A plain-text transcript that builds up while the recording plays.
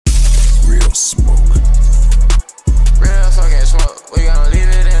real smoke. Real fucking smoke, we gon' leave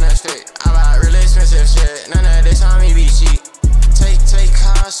it in the street. I buy really expensive shit, none of this on me be cheap. Take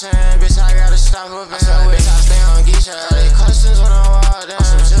caution, bitch, I gotta stop up in her bitch, I stay on GEEKSH. All these questions when I walk down.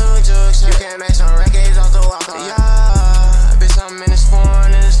 On some juke shit, you can't make some records off the walk. Yeah, bitch, I'm in this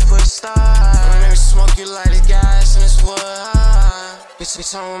foreign and this push star. Let me smoke you like this gas in this wood.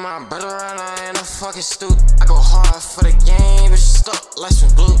 Bitch, I'm with my brother right now in a fucking stoop. I go hard for the game, bitch, stuck like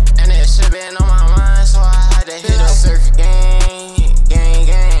some glue. And that shit been on my mind, so I had to hit up surf gang.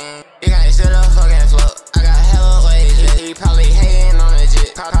 You can't sit up fucking float. I got hella ways, yeah. You probably hating on the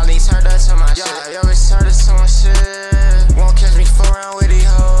jit. Probably turned up to my shit. Yo, bitch, turned up to my shit. Won't catch me 4 round with these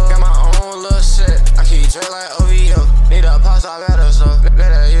hoes. Got my own little shit. I keep Dre like OVO. Need a pause, I better so.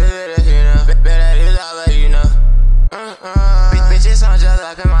 Better use it if you know. Better use it, I'll let you know. Bitches on just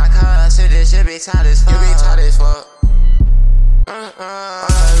up in my car. So this shit be tight as fuck. You be tight as fuck.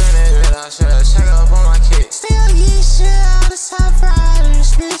 I should've check up on my kick. Still get shit out the top right in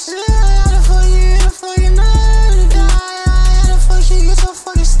this bitch. How the fuck you get a fucking nerve to die? How the fuck you get your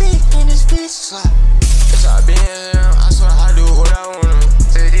fucking stick in this bitch? Bitch, I been here, I swear I do what I wanna.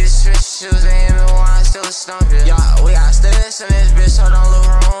 So these switch shoes, they ain't been wine, still a stump it. Yeah, we got stats in this bitch, so don't look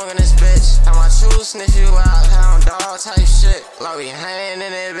wrong in this bitch. How my shoes sniff you out, hound dog type shit. Like we hanging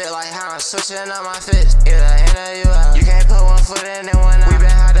in it bit, like how I'm switching up my fits. Either in or you out. You can't put one foot in and one out. We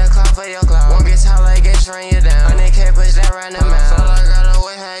been hard to clap for your clout. Won't get tall like get run you down. And they can't push that right in the mouth. Felt like I know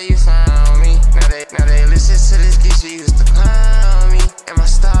how you found me. Now they listen to this GEEKSH, she used to clown me. And my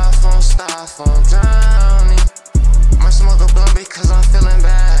styrofoam drowning. Might smoke a blunt because I'm feeling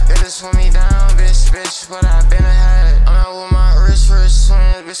bad. They just want me down, bitch, what I been ahead. I'm out with my rich twins,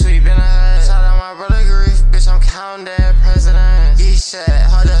 bitch, we been ahead. Shout out my brother grief, bitch, I'm counting dead presidents. GEEKSH,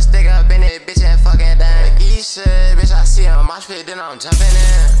 hold up, stick up in it, bitch, and fucking dang. GEEKSH, bitch, I see a mosh pit, then I'm jumping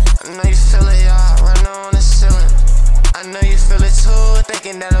in. I know you feel it, y'all, running on the ceiling. I know you feel it too,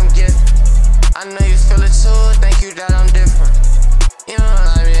 thinking that I'm gifted. I know you feel it too, thank you that I'm different. You know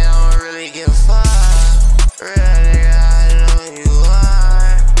what I mean, I don't really give a fuck. Real nigga, I know you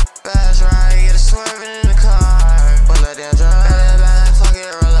are. Fast ride, get a swerving in the car. Pull up damn drug, better fuck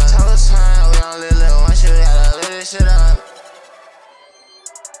it, roll up. Total time, we on little once you gotta lit this shit up.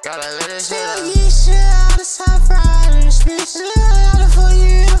 Gotta lit this shit up. Still get shit out the top right in this bitch. How the fuck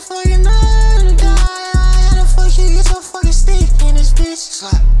you get a fucking nerve to die? How the fuck you get your fucking stick in this bitch?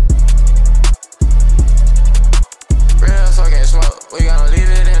 Real fucking smoke, we gon' leave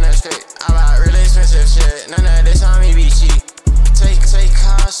it in the street. I buy really expensive shit, none of this on me be cheap. Take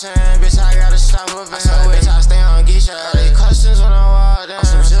caution, bitch, I gotta stop up in her